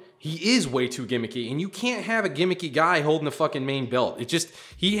 One, he is way too gimmicky, and you can't have a gimmicky guy holding the fucking main belt.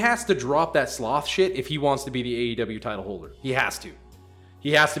 He has to drop that sloth shit if he wants to be the AEW title holder. He has to.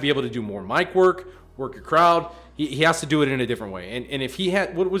 He has to be able to do more mic work your crowd. He has to do it in a different way. And if he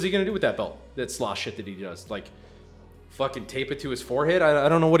had, what was he going to do with that belt? That sloth shit that he does? Like, fucking tape it to his forehead? I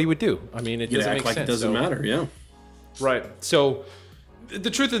don't know what he would do. I mean, it doesn't make sense. It doesn't matter, yeah. Right. So the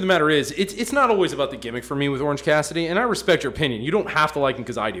truth of the matter is, it's not always about the gimmick for me with Orange Cassidy, and I respect your opinion. You don't have to like him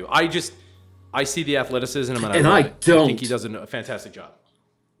because I do. I see the athleticism, and I think he does a fantastic job.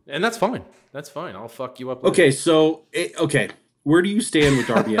 And that's fine. That's fine. I'll fuck you up. Okay, so, where do you stand with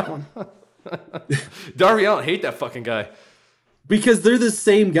Darby Allin? Darby Allin, hate that fucking guy. Because they're the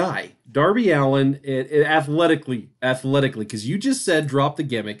same guy. Darby Allin, athletically, because you just said drop the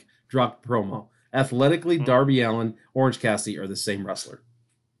gimmick, drop the promo. Athletically, Darby Allin, Orange Cassidy are the same wrestler.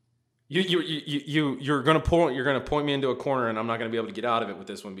 You're gonna point me into a corner, and I'm not gonna be able to get out of it with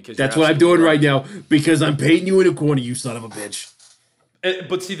this one because that's what I'm doing right now. Because I'm painting you in a corner, you son of a bitch.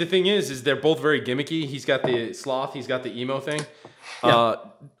 But see, the thing is they're both very gimmicky. He's got the sloth, he's got the emo thing. Yeah.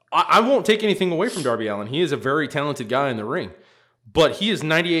 I won't take anything away from Darby Allin. He is a very talented guy in the ring, but he is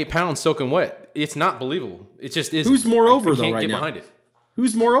 98 pounds soaking wet. It's not believable. It just is. Who's more over though right now? Behind it.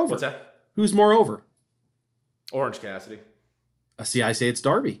 Who's more over? What's that? Who's more over? Orange Cassidy. See, I say it's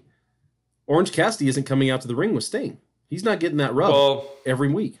Darby. Orange Cassidy isn't coming out to the ring with Sting. He's not getting that rub every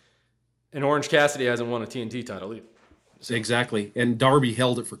week. And Orange Cassidy hasn't won a TNT title either. So. Exactly. And Darby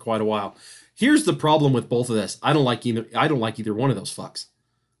held it for quite a while. Here's the problem with both of this. I don't like either one of those fucks.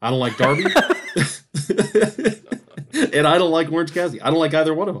 I don't like Darby. And I don't like Orange Cassidy. I don't like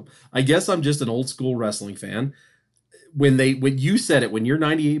either one of them. I guess I'm just an old school wrestling fan. When you said it, when you're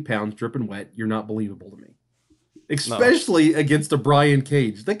 98 pounds dripping wet, you're not believable to me. Especially against a Brian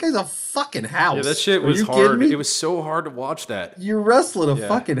Cage. That guy's a fucking house. Yeah, that shit was hard. It was so hard to watch that. You're wrestling a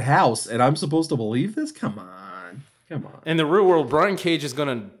fucking house, and I'm supposed to believe this? Come on. In the real world, Brian Cage is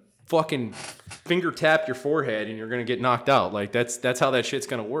gonna fucking finger tap your forehead, and you're gonna get knocked out. Like that's how that shit's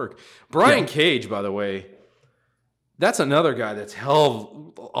gonna work. Brian Cage, by the way, that's another guy that's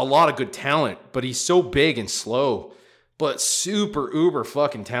held a lot of good talent, but he's so big and slow. but super uber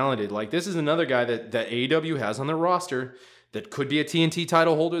fucking talented. Like, this is another guy that AEW has on their roster that could be a TNT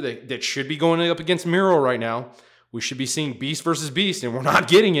title holder that should be going up against Miro right now. We should be seeing Beast versus Beast, and we're not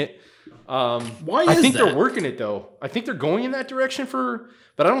getting it. Why I is think that? they're working it, though. I think they're going in that direction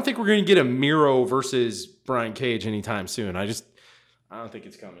but I don't think we're going to get a Miro versus Brian Cage anytime soon. I don't think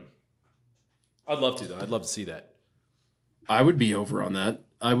it's coming. I'd love to, though. I'd love to see that. I would be over on that.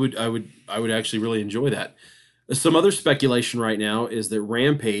 I would actually really enjoy that. Some other speculation right now is that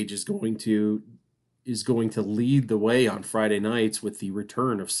Rampage is going to lead the way on Friday nights with the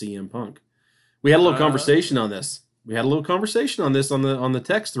return of CM Punk. We had a little conversation on this. We had a little conversation on this on the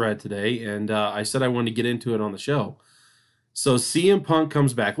text thread today, and I said I wanted to get into it on the show. So CM Punk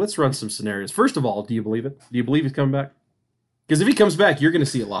comes back. Let's run some scenarios. First of all, do you believe it? Do you believe he's coming back? Because if he comes back, you're going to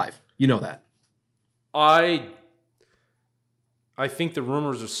see it live. You know that. I think the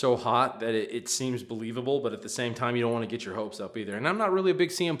rumors are so hot that it seems believable, but at the same time, you don't want to get your hopes up either. And I'm not really a big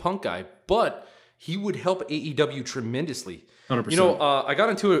CM Punk guy, but he would help AEW tremendously. 100%. You know, I got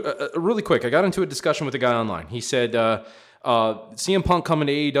into a discussion with a guy online. He said CM Punk coming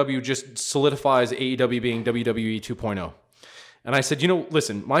to AEW just solidifies AEW being WWE 2.0. And I said,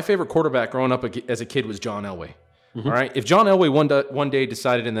 listen, my favorite quarterback growing up as a kid was John Elway. Mm-hmm. All right. If John Elway one day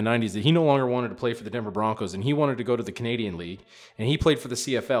decided in the 90s that he no longer wanted to play for the Denver Broncos and he wanted to go to the Canadian League and he played for the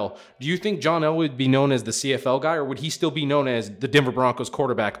CFL, do you think John Elway would be known as the CFL guy, or would he still be known as the Denver Broncos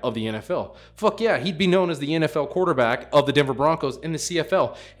quarterback of the NFL? Fuck yeah, he'd be known as the NFL quarterback of the Denver Broncos in the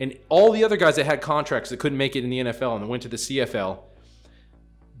CFL. And all the other guys that had contracts that couldn't make it in the NFL and went to the CFL,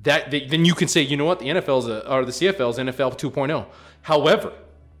 then you can say, you know what, the CFL's NFL 2.0.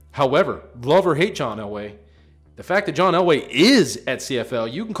 However, love or hate John Elway, the fact that John Elway is at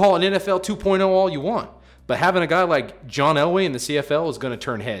CFL, you can call it NFL 2.0 all you want. But having a guy like John Elway in the CFL is going to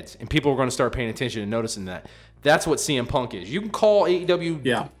turn heads, and people are going to start paying attention and noticing that. That's what CM Punk is. You can call AEW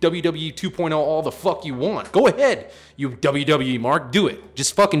WWE 2.0 all the fuck you want. Go ahead, you WWE Mark. Do it.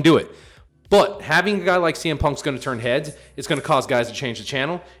 Just fucking do it. But having a guy like CM Punk's going to turn heads. It's going to cause guys to change the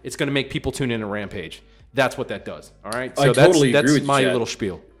channel. It's going to make people tune in to Rampage. That's what that does. All right? So I totally agree with you, my Chad. little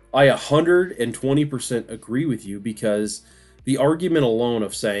spiel. I 120% agree with you, because the argument alone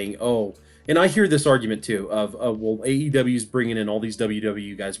of saying, and I hear this argument too, of well, AEW's bringing in all these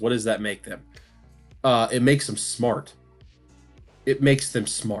WWE guys. What does that make them? It makes them smart. It makes them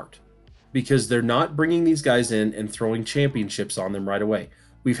smart because they're not bringing these guys in and throwing championships on them right away.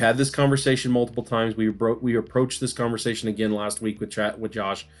 We've had this conversation multiple times. We approached this conversation again last week with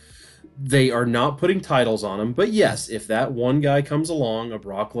Josh. They are not putting titles on them, but yes, if that one guy comes along, a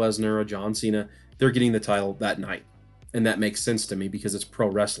Brock Lesnar, a John Cena, they're getting the title that night. And that makes sense to me because it's pro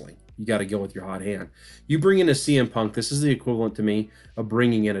wrestling. You got to go with your hot hand. You bring in a CM Punk, this is the equivalent to me of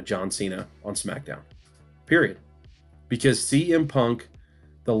bringing in a John Cena on SmackDown. Period. Because CM Punk,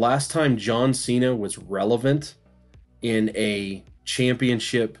 the last time John Cena was relevant in a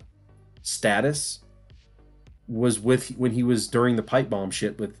championship status was when he was during the pipe bomb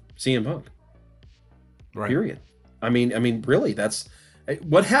shit with CM Punk. Right. Period. I mean, really, that's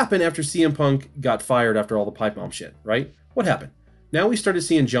what happened after CM Punk got fired after all the pipe bomb shit, right? What happened? Now we started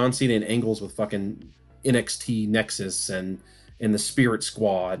seeing John Cena in angles with fucking NXT Nexus and the Spirit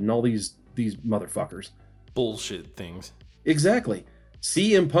Squad and all these motherfuckers. Bullshit things. Exactly.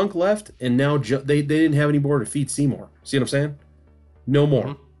 CM Punk left, and now they didn't have any more to feed Seymour. See what I'm saying? No more.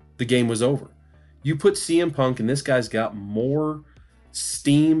 Mm-hmm. The game was over. You put CM Punk, and this guy's got more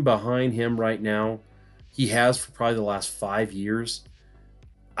steam behind him right now. He has for probably the last 5 years.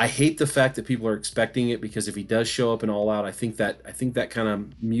 I hate the fact that people are expecting it, because if he does show up in All Out, I think that kind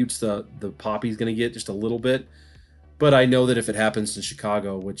of mutes the pop he's going to get just a little bit. But I know that if it happens in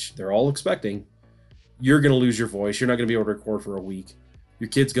Chicago, which they're all expecting, you're going to lose your voice. You're not going to be able to record for a week. Your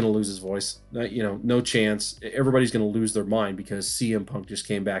kid's going to lose his voice. No chance. Everybody's going to lose their mind because CM Punk just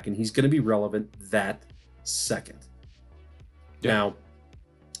came back, and he's going to be relevant that second. Yeah. Now,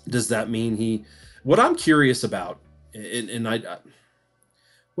 does that mean what I'm curious about, and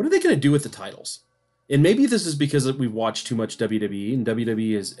what are they going to do with the titles? And maybe this is because we've watched too much WWE, and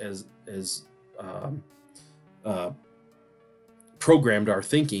WWE is programmed our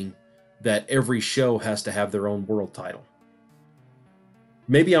thinking that every show has to have their own world title.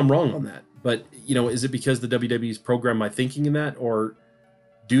 Maybe I'm wrong on that, but is it because the WWE's programmed my thinking in that, or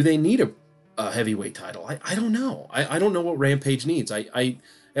do they need a heavyweight title? I don't know. I don't know what Rampage needs. I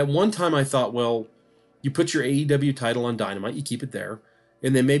at one time I thought, well, you put your AEW title on Dynamite, you keep it there,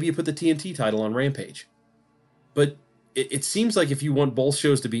 and then maybe you put the TNT title on Rampage. But it seems like if you want both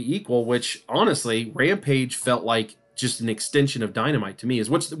shows to be equal, which honestly, Rampage felt like just an extension of Dynamite to me,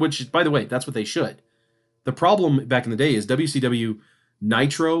 which by the way, that's what they should. The problem back in the day is WCW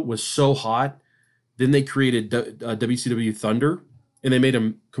Nitro was so hot. Then they created WCW Thunder, and they made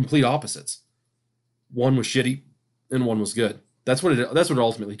them complete opposites. One was shitty, and one was good. That's what it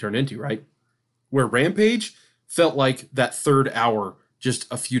ultimately turned into, right? Where Rampage felt like that third hour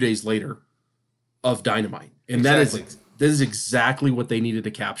just a few days later of Dynamite, and Exactly. that is exactly what they needed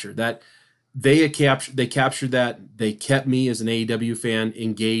to capture. That they captured that. They kept me as an AEW fan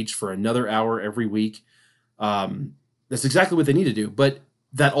engaged for another hour every week. That's exactly what they need to do. But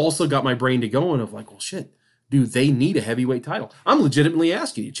that also got my brain to going of like, well, shit, do they need a heavyweight title? I'm legitimately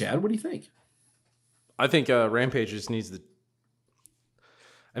asking you, Chad. What do you think? I think Rampage just needs the.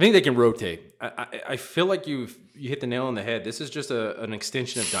 I think they can rotate. I feel like you hit the nail on the head. This is just an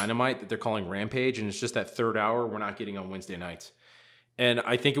extension of Dynamite that they're calling Rampage, and it's just that third hour we're not getting on Wednesday nights. And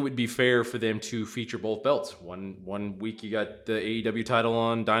I think it would be fair for them to feature both belts. One week you got the AEW title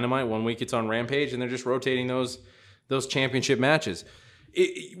on Dynamite, 1 week it's on Rampage, and they're just rotating those championship matches.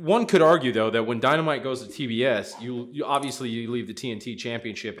 One could argue though that when Dynamite goes to TBS, you obviously leave the TNT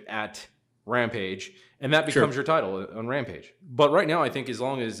Championship at Rampage, and that becomes your title on Rampage. But right now, I think as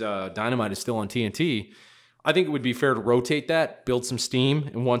long as Dynamite is still on TNT, I think it would be fair to rotate that, build some steam,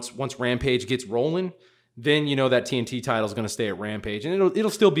 and once Rampage gets rolling, then that TNT title is going to stay at Rampage, and it'll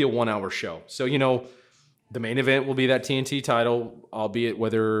still be a 1 hour show. So the main event will be that TNT title, albeit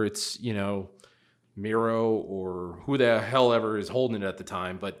whether it's Miro or who the hell ever is holding it at the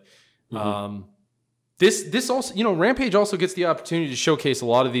time. But this also, Rampage also gets the opportunity to showcase a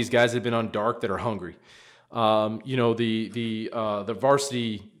lot of these guys that have been on Dark that are hungry. The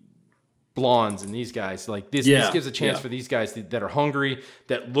varsity blondes and these guys, like this gives a chance for these guys that are hungry,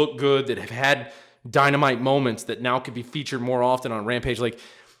 that look good, that have had Dynamite moments that now could be featured more often on Rampage. Like,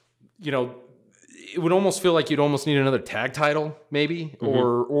 it would almost feel like you'd almost need another tag title, maybe,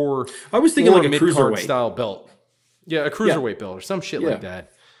 or I was thinking like a mid-card cruiserweight style belt. Yeah, a cruiserweight belt or some shit like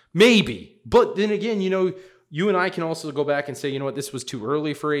that. Maybe. But then again, you and I can also go back and say, this was too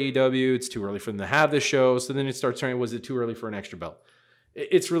early for AEW. It's too early for them to have this show. So then it starts turning, was it too early for an extra belt?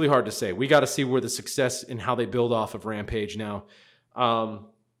 It's really hard to say. We got to see where the success and how they build off of Rampage now.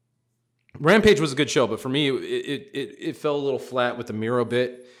 Rampage was a good show, but for me, it fell a little flat with the Miro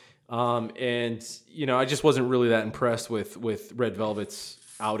bit. And I just wasn't really that impressed with Red Velvet's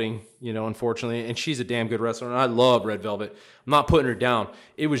outing, unfortunately. And she's a damn good wrestler, and I love Red Velvet. I'm not putting her down.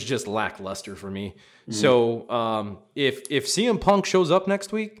 It was just lackluster for me. So if CM Punk shows up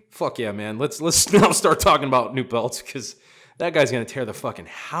next week, fuck yeah, man. Let's now start talking about new belts, because that guy's gonna tear the fucking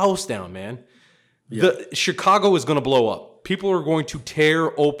house down, man. Yeah. Chicago is gonna blow up. People are going to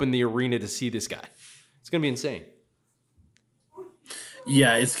tear open the arena to see this guy. It's gonna be insane.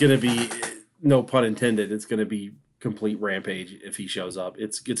 Yeah, it's going to be, no pun intended, it's going to be complete Rampage if he shows up.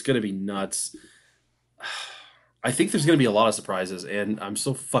 It's going to be nuts. I think there's going to be a lot of surprises, and I'm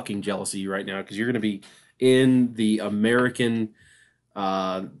so fucking jealous of you right now because you're going to be in the American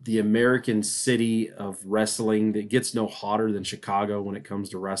city of wrestling that gets no hotter than Chicago when it comes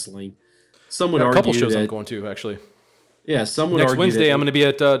to wrestling. Some would argue a couple shows that, I'm going to, actually. Yeah, some would next argue Wednesday that, I'm going to be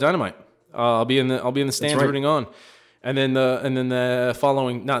at Dynamite. I'll be in the stands right. rooting on. And then the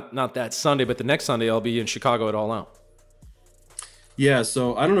following, not that Sunday, but the next Sunday, I'll be in Chicago at All Out. Yeah,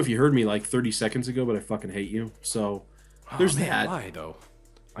 so I don't know if you heard me like 30 seconds ago, but I fucking hate you. So there's that. Why though?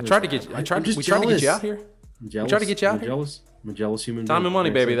 We tried to get you out here. I'm jealous. We tried to get you out I'm here. jealous. I'm a jealous human being. Time and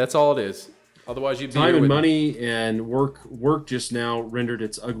money, baby. That's all it is. Otherwise, you'd be time here and with money and work just now rendered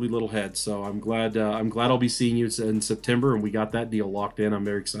its ugly little head. So I'm glad I'll be seeing you in September, and we got that deal locked in. I'm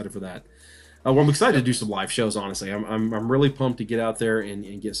very excited for that. Well, I'm excited to do some live shows, honestly. I'm really pumped to get out there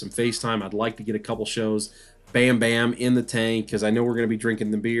and get some FaceTime. I'd like to get a couple shows, bam, in the tank, because I know we're going to be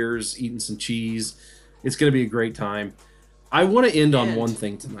drinking the beers, eating some cheese. It's going to be a great time. I want to end on one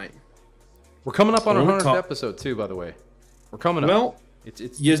thing tonight. We're coming up on our 100th episode, too, by the way. We're coming up. Well,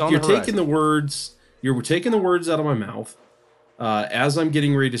 it's you're on the taking the words. You're taking the words out of my mouth as I'm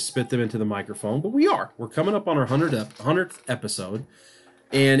getting ready to spit them into the microphone. But we're coming up on our 100th episode.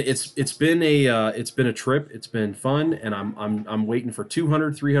 And it's been a trip. It's been fun, and I'm waiting for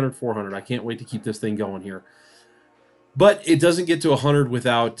 200, 300, 400. I can't wait to keep this thing going here. But it doesn't get to 100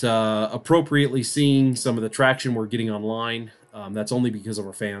 without appropriately seeing some of the traction we're getting online. That's only because of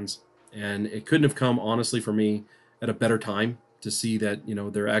our fans, and it couldn't have come honestly for me at a better time to see that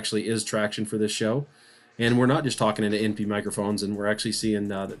there actually is traction for this show, and we're not just talking into NP microphones, and we're actually seeing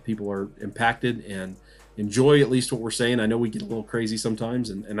that people are impacted and enjoy at least what we're saying. I know we get a little crazy sometimes,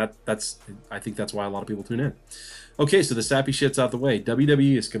 and that's I think that's why a lot of people tune in. Okay, so the sappy shit's out the way.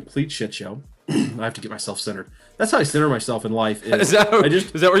 WWE is complete shit show. I have to get myself centered. That's how I center myself in life. Is that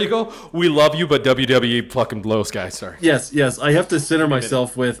where you go? We love you, but WWE fucking blows, guys. Sorry. Yes. I have to center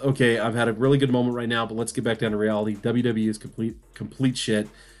myself with, okay, I've had a really good moment right now, but let's get back down to reality. WWE is complete shit,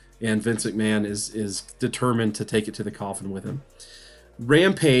 and Vince McMahon is determined to take it to the coffin with him.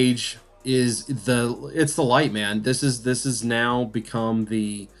 Rampage is it's the light, man. This is now become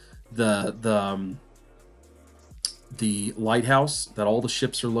the lighthouse that all the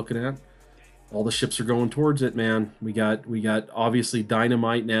ships are looking at. All the ships are going towards it, man. We got obviously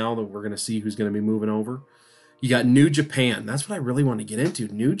Dynamite now that we're going to see who's going to be moving over. You got New Japan. That's what I really want to get into.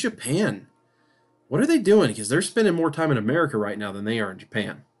 New Japan. What are they doing? Because they're spending more time in America right now than they are in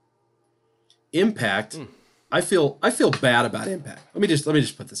Japan. Impact. I feel bad about Impact. Let me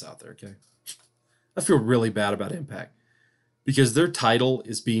just put this out there, okay? I feel really bad about Impact because their title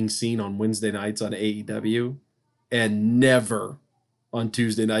is being seen on Wednesday nights on AEW and never on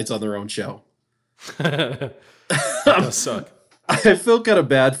Tuesday nights on their own show. That does suck. I feel kind of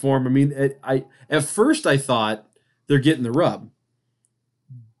bad for them. I mean, at first I thought they're getting the rub,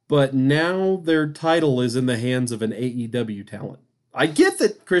 but now their title is in the hands of an AEW talent. I get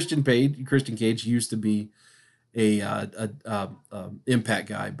that Christian Cage used to be a Impact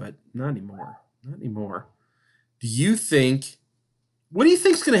guy, but not anymore. Not anymore. What do you think's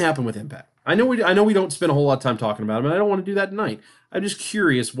going to happen with Impact? I know we don't spend a whole lot of time talking about them, and I don't want to do that tonight. I'm just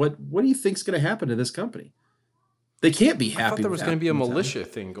curious, what do you think's going to happen to this company? They can't be happy. I thought there was going to be a militia militia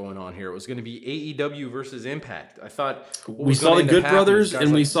thing going on here. It was going to be AEW versus Impact. I thought we saw the Good Brothers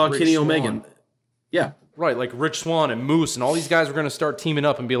and we saw Kenny Omega. Yeah. Right, like Rich Swann and Moose and all these guys were going to start teaming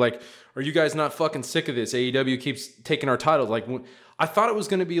up and be like, are you guys not fucking sick of this? AEW keeps taking our titles. Like, I thought it was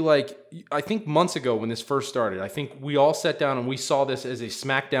going to be like, I think months ago when this first started, I think we all sat down and we saw this as a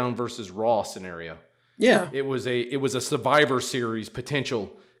SmackDown versus Raw scenario. Yeah. It was a Survivor Series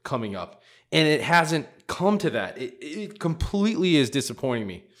potential coming up. And it hasn't come to that. It completely is disappointing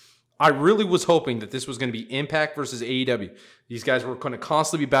me. I really was hoping that this was going to be Impact versus AEW. These guys were going to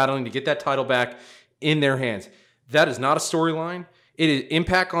constantly be battling to get that title back in their hands. That is not a storyline. It is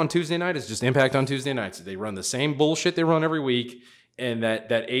Impact on Tuesday night. It's just Impact on Tuesday nights. They run the same bullshit they run every week, and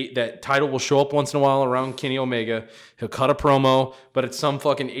that title will show up once in a while around Kenny Omega. He'll cut a promo, but it's some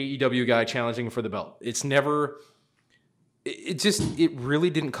fucking AEW guy challenging for the belt. It's never. It really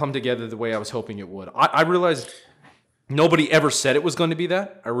didn't come together the way I was hoping it would. I realized nobody ever said it was going to be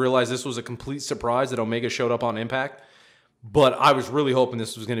that. I realized this was a complete surprise that Omega showed up on Impact. But I was really hoping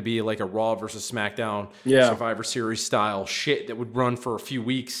this was going to be like a Raw versus SmackDown Survivor Series style shit that would run for a few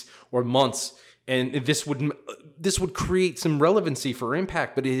weeks or months. And this would create some relevancy for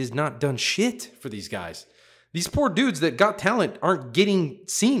Impact, but it has not done shit for these guys. These poor dudes that got talent aren't getting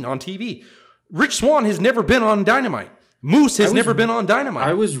seen on TV. Rich Swann has never been on Dynamite. Moose has never been on Dynamite.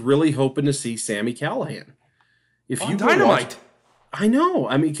 I was really hoping to see Sami Callihan. If on Dynamite. I know.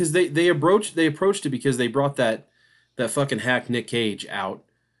 I mean, because they approached it because they brought that fucking hack Nick Cage out,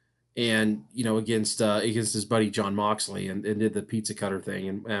 and against his buddy Jon Moxley, and did the pizza cutter thing,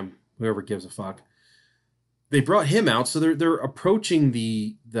 and whoever gives a fuck. They brought him out, so they're approaching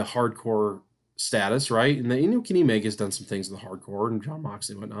the hardcore status, right? And Kenny Omega's done some things in the hardcore, and Jon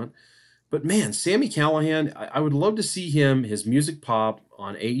Moxley and whatnot. But man, Sami Callihan, I would love to see him, his music pop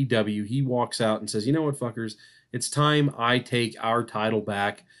on AEW. He walks out and says, you know what, fuckers, it's time I take our title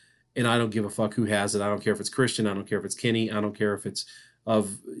back, and I don't give a fuck who has it. I don't care if it's Christian. I don't care if it's Kenny. I don't care if it's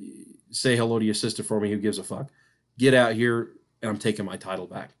say hello to your sister for me. Who gives a fuck? Get out here, and I'm taking my title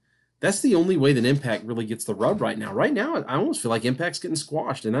back. That's the only way that Impact really gets the rub right now. Right now, I almost feel like Impact's getting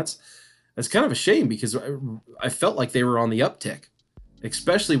squashed, and that's kind of a shame because I felt like they were on the uptick.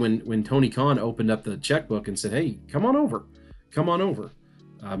 Especially when Tony Khan opened up the checkbook and said, hey, come on over.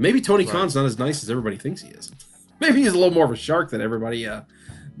 Maybe Tony Khan's not as nice as everybody thinks he is. Maybe he's a little more of a shark than everybody,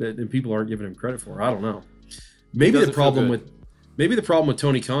 that people aren't giving him credit for. I don't know. Maybe the problem with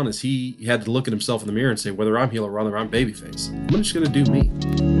Tony Khan is he had to look at himself in the mirror and say, whether I'm heel or whether I'm babyface, I'm just going to do me.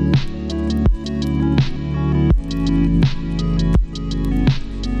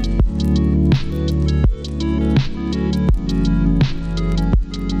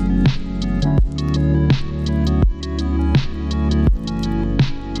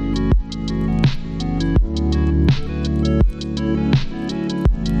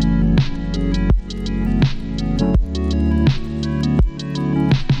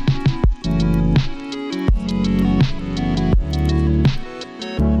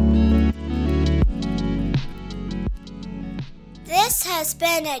 This has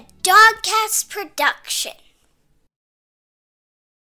been a Dogcast production.